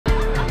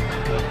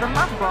The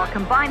Love Bar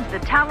combines the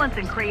talent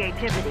and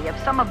creativity of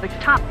some of the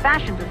top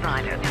fashion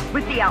designers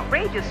with the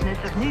outrageousness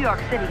of New York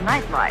City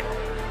nightlife.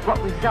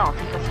 What results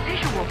is a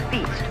visual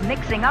feast,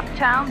 mixing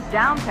uptown,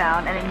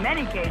 downtown, and in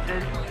many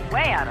cases,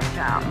 way out of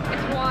town.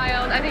 It's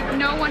wild. I think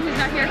no one who's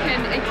not here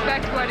can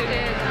expect what it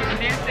is.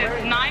 This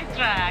is night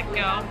drag,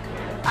 yo.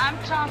 I'm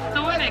just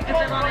doing it because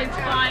I want to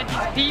inspire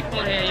these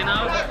people here, you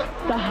know?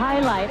 The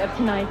highlight of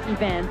tonight's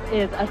event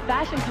is a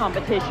fashion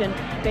competition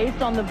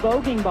based on the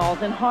voguing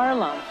balls in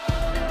Harlem.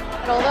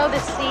 Although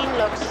this scene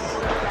looks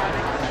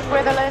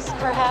frivolous,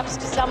 perhaps,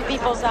 to some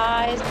people's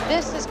eyes,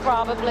 this is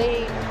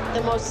probably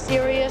the most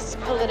serious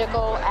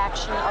political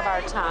action of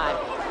our time.